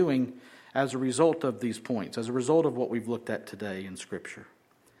should be doing as a result of these points, as a result of what we've looked at today in Scripture.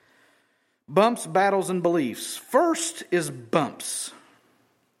 Bumps, battles, and beliefs. First is bumps.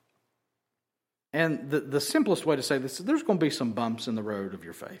 And the simplest way to say this is there's going to be some bumps in the road of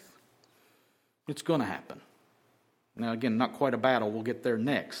your faith. It's going to happen. Now, again, not quite a battle. We'll get there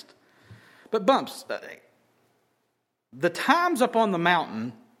next. But bumps. The times up on the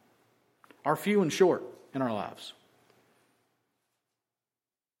mountain are few and short in our lives.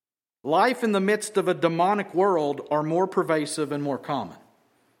 Life in the midst of a demonic world are more pervasive and more common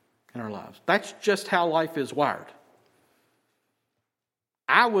in our lives. That's just how life is wired.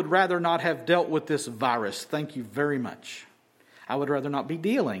 I would rather not have dealt with this virus. Thank you very much. I would rather not be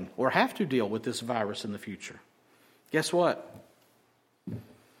dealing or have to deal with this virus in the future. Guess what?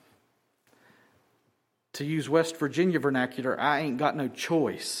 To use West Virginia vernacular, I ain't got no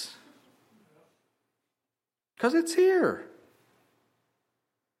choice. Because it's here.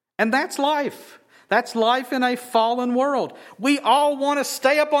 And that's life. That's life in a fallen world. We all want to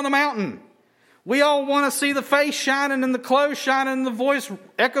stay up on the mountain. We all want to see the face shining and the clothes shining and the voice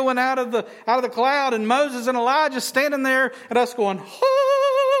echoing out of the cloud, and Moses and Elijah standing there and us going,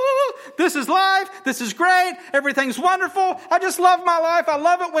 oh, this is life. This is great. Everything's wonderful. I just love my life. I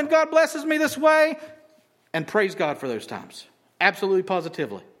love it when God blesses me this way. And praise God for those times. Absolutely,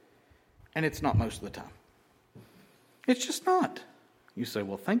 positively. And it's not most of the time. It's just not. You say,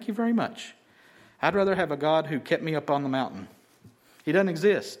 well, thank you very much. I'd rather have a God who kept me up on the mountain. He doesn't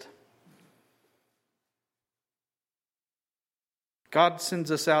exist. God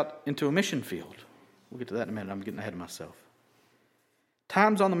sends us out into a mission field. We'll get to that in a minute. I'm getting ahead of myself.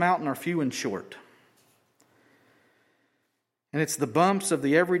 Times on the mountain are few and short. And it's the bumps of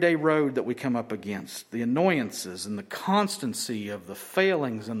the everyday road that we come up against, the annoyances and the constancy of the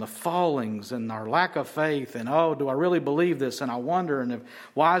failings and the fallings and our lack of faith and, oh, do I really believe this? And I wonder, and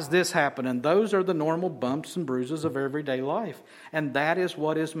why is this happening? Those are the normal bumps and bruises of everyday life. And that is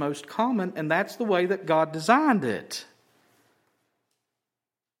what is most common, and that's the way that God designed it.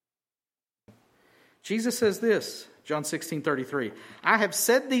 Jesus says this, John 16:33, I have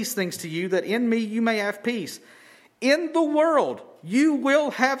said these things to you that in me you may have peace. In the world, you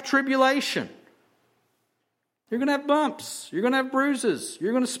will have tribulation. You're going to have bumps. You're going to have bruises.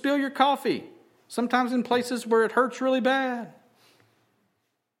 You're going to spill your coffee. Sometimes in places where it hurts really bad.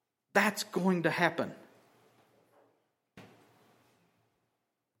 That's going to happen.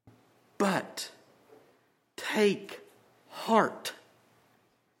 But take heart.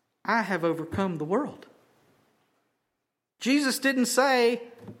 I have overcome the world. Jesus didn't say,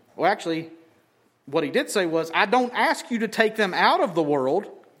 well, actually, what he did say was, I don't ask you to take them out of the world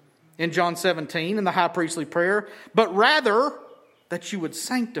in John 17 in the high priestly prayer, but rather that you would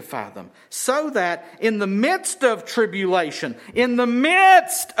sanctify them so that in the midst of tribulation,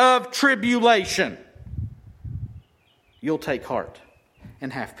 you'll take heart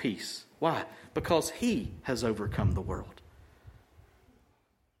and have peace. Why? Because he has overcome the world.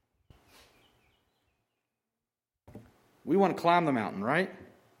 We want to climb the mountain, right?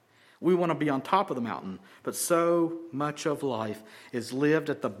 We want to be on top of the mountain. But so much of life is lived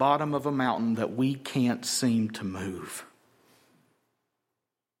at the bottom of a mountain that we can't seem to move.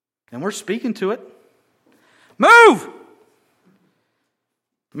 And we're speaking to it. Move!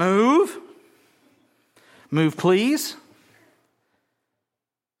 Move. Move, please.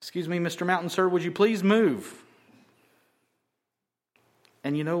 Excuse me, Mr. Mountain Sir, would you please move?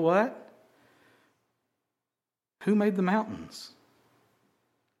 And you know what? Who made the mountains?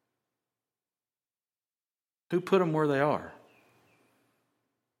 Who put them where they are?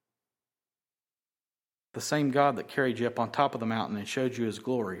 The same God that carried you up on top of the mountain and showed you His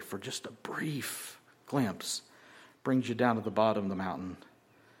glory for just a brief glimpse brings you down to the bottom of the mountain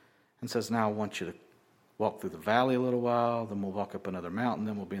and says, now I want you to walk through the valley a little while, then we'll walk up another mountain,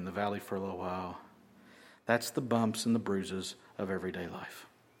 then we'll be in the valley for a little while. That's the bumps and the bruises of everyday life.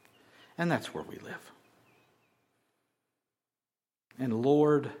 And that's where we live. And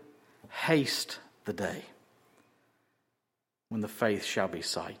Lord, haste the day when the faith shall be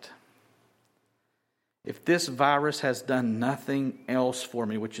sight. If this virus has done nothing else for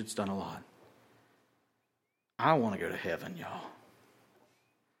me, which it's done a lot, I want to go to heaven, y'all.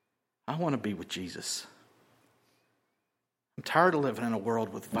 I want to be with Jesus. I'm tired of living in a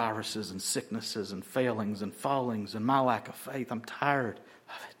world with viruses and sicknesses and failings and fallings and my lack of faith. I'm tired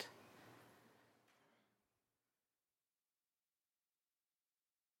of it.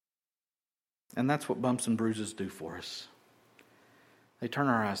 And that's what bumps and bruises do for us. They turn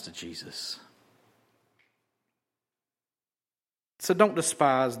our eyes to Jesus. So don't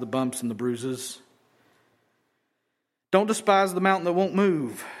despise the bumps and the bruises. Don't despise the mountain that won't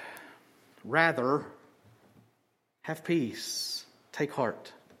move. Rather, have peace. Take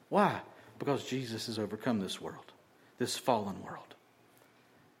heart. Why? Because Jesus has overcome this world, this fallen world.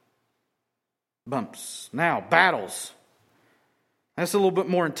 Bumps. Now, battles. That's a little bit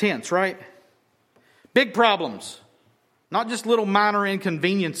more intense, right? Big problems. Not just little minor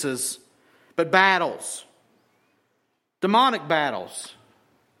inconveniences, but battles. Demonic battles.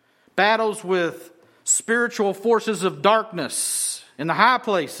 Battles with spiritual forces of darkness in the high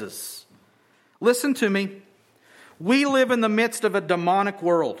places. Listen to me. We live in the midst of a demonic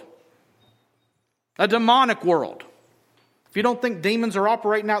world. A demonic world. If you don't think demons are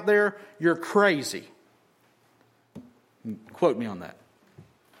operating out there, you're crazy. Quote me on that.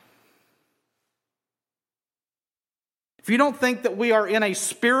 If you don't think that we are in a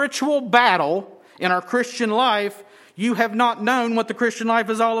spiritual battle in our Christian life, you have not known what the Christian life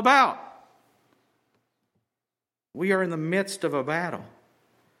is all about. We are in the midst of a battle.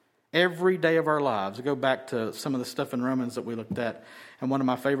 Every day of our lives. I go back to some of the stuff in Romans that we looked at. And one of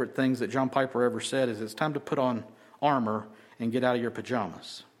my favorite things that John Piper ever said is it's time to put on armor and get out of your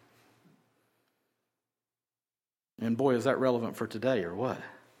pajamas. And boy, is that relevant for today or what?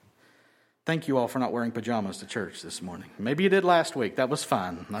 Thank you all for not wearing pajamas to church this morning. Maybe you did last week. That was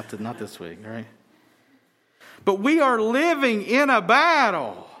fine. Not this week, right? But we are living in a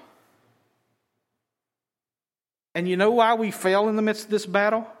battle. And you know why we fail in the midst of this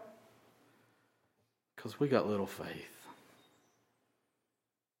battle? Because we got little faith.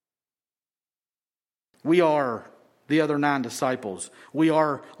 We are the other 9 disciples. We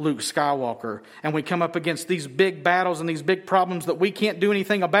are Luke Skywalker. And we come up against these big battles and these big problems that we can't do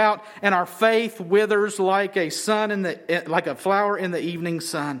anything about. And our faith withers like a flower in the evening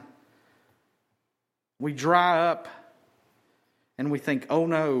sun. We dry up and we think, oh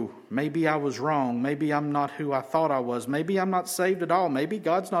no, maybe I was wrong. Maybe I'm not who I thought I was. Maybe I'm not saved at all. Maybe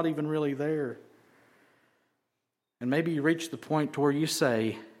God's not even really there. And maybe you reach the point to where you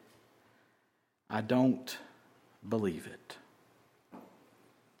say, I don't believe it.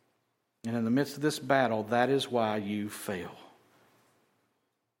 And in the midst of this battle, that is why you fail.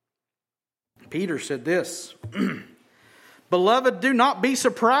 Peter said this, Beloved, do not be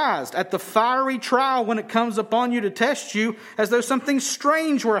surprised at the fiery trial when it comes upon you to test you as though something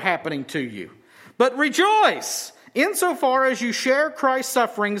strange were happening to you. But rejoice insofar as you share Christ's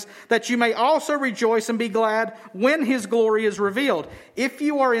sufferings, that you may also rejoice and be glad when His glory is revealed. If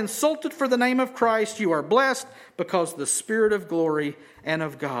you are insulted for the name of Christ, you are blessed, because the Spirit of glory and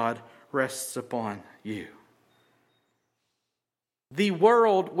of God rests upon you. The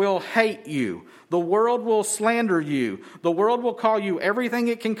world will hate you. The world will slander you. The world will call you everything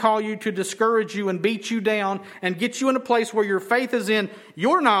it can call you to discourage you and beat you down and get you in a place where your faith is in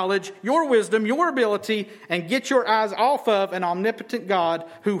your knowledge, your wisdom, your ability, and get your eyes off of an omnipotent God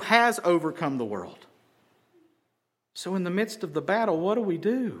who has overcome the world. So in the midst of the battle, what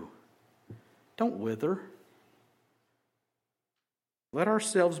do? Don't wither. Let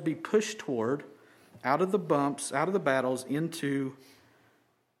ourselves be pushed toward, out of the bumps, out of the battles, into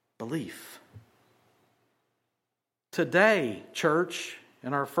belief. Today, church,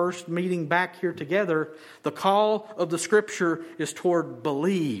 in our first meeting back here together, the call of the Scripture is toward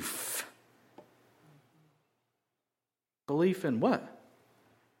belief. Belief in what?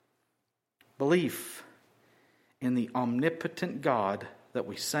 Belief in the omnipotent God that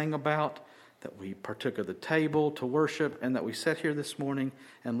we sang about, that we partook of the table to worship, and that we sat here this morning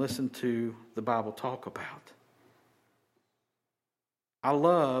and listened to the Bible talk about. I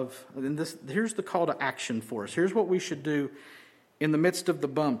love, and here's the call to action for us. Here's what we should do in the midst of the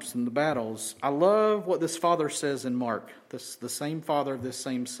bumps and the battles. I love what this father says in Mark, the same father of this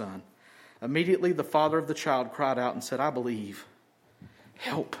same son. Immediately the father of the child cried out and said, I believe.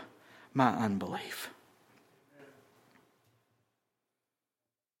 Help my unbelief.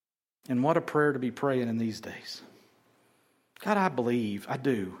 And what a prayer to be praying in these days. God, I believe. I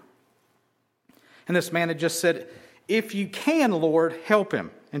do. And this man had just said, if you can, Lord, help him.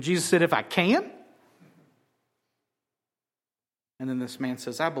 And Jesus said, if I can? And then this man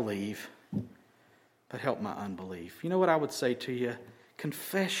says, I believe, but help my unbelief. You know what I would say to you?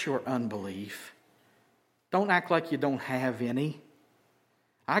 Confess your unbelief. Don't act like you don't have any.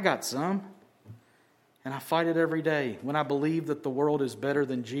 I got some. And I fight it every day. When I believe that the world is better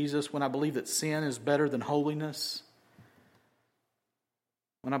than Jesus, when I believe that sin is better than holiness,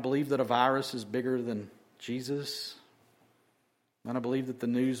 when I believe that a virus is bigger than Jesus, when I believe that the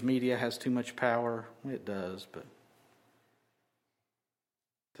news media has too much power, it does, but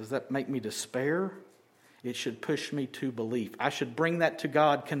does that make me despair? It should push me to belief. I should bring that to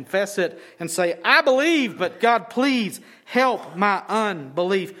God, confess it, and say, I believe, but God, please help my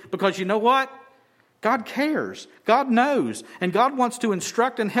unbelief. Because you know what? God cares. God knows. And God wants to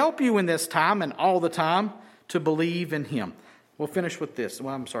instruct and help you in this time and all the time to believe in Him. We'll finish with this.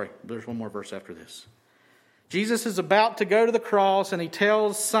 Well, I'm sorry. There's one more verse after this. Jesus is about to go to the cross and He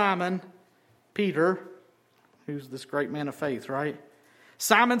tells Simon, Peter, who's this great man of faith, right?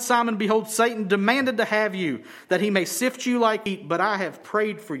 Simon, Simon, behold, Satan demanded to have you, that he may sift you like wheat, but I have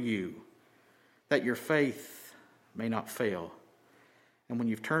prayed for you, that your faith may not fail. And when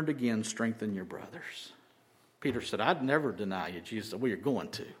you've turned again, strengthen your brothers. Peter said, I'd never deny you. Jesus said, well, you're going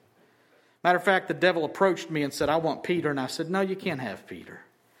to. Matter of fact, the devil approached me and said, I want Peter. And I said, no, you can't have Peter.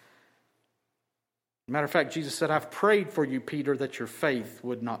 Matter of fact, Jesus said, I've prayed for you, Peter, that your faith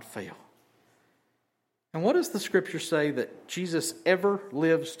would not fail. And what does the Scripture say that Jesus ever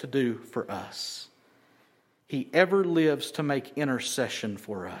lives to do for us? He ever lives to make intercession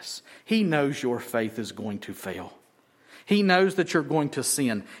for us. He knows your faith is going to fail. He knows that you're going to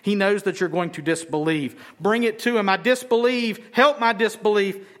sin. He knows that you're going to disbelieve. Bring it to Him. I disbelieve. Help my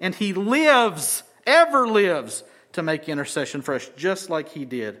disbelief. And He lives, ever lives, to make intercession for us, just like He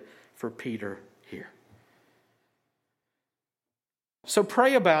did for Peter here. So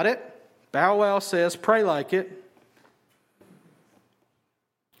pray about it. Bow Wow says, pray like it.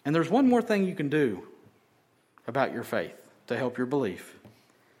 And there's one more thing you can do about your faith to help your belief.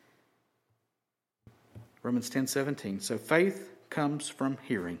 Romans 10:17. So faith comes from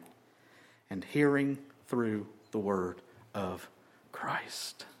hearing, and hearing through the word of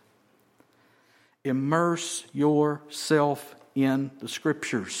Christ. Immerse yourself in the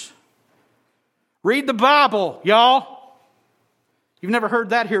Scriptures. Read the Bible, y'all. You've never heard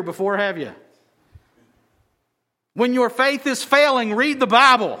that here before, have you? When your faith is failing, read the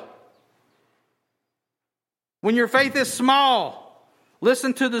Bible. When your faith is small,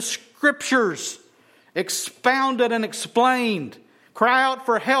 listen to the Scriptures, expounded and explained. Cry out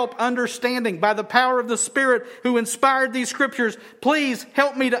for help, understanding by the power of the Spirit who inspired these Scriptures. Please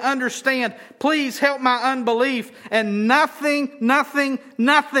help me to understand. Please help my unbelief. And nothing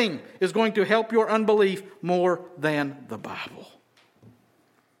is going to help your unbelief more than the Bible.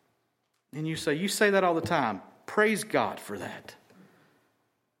 And you say that all the time. Praise God for that.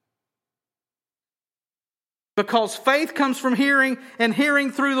 Because faith comes from hearing, and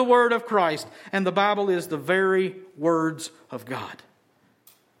hearing through the word of Christ. And the Bible is the very words of God.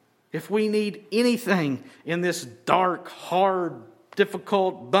 If we need anything in this dark, hard,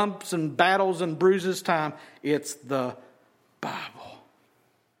 difficult bumps and battles and bruises time, it's the Bible.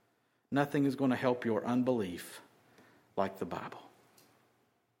 Nothing is going to help your unbelief like the Bible.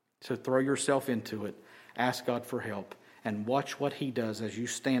 So throw yourself into it, ask God for help, and watch what He does as you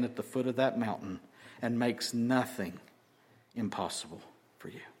stand at the foot of that mountain and makes nothing impossible for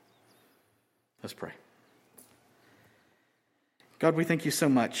you. Let's pray. God, we thank You so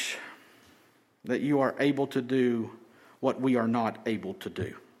much that You are able to do what we are not able to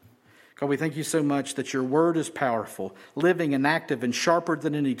do. God, we thank You so much that Your word is powerful, living and active and sharper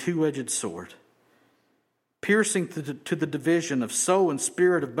than any two-edged sword. piercing to the division of soul and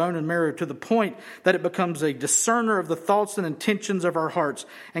spirit, of bone and marrow, to the point that it becomes a discerner of the thoughts and intentions of our hearts.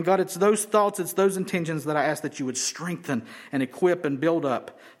 And God, it's those thoughts, it's those intentions that I ask that you would strengthen and equip and build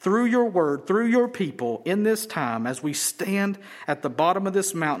up through your word, through your people in this time as we stand at the bottom of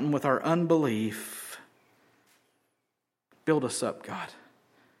this mountain with our unbelief. Build us up, God.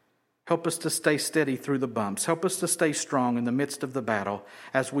 Help us to stay steady through the bumps. Help us to stay strong in the midst of the battle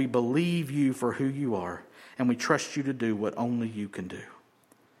as we believe you for who you are. And we trust you to do what only you can do.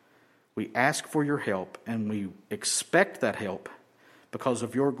 We ask for your help, and we expect that help because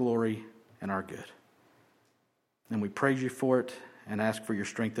of your glory and our good. And we praise you for it and ask for your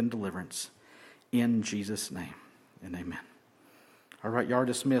strength and deliverance. In Jesus' name, and amen. All right, y'all are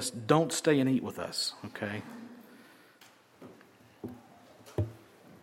dismissed. Don't stay and eat with us, okay?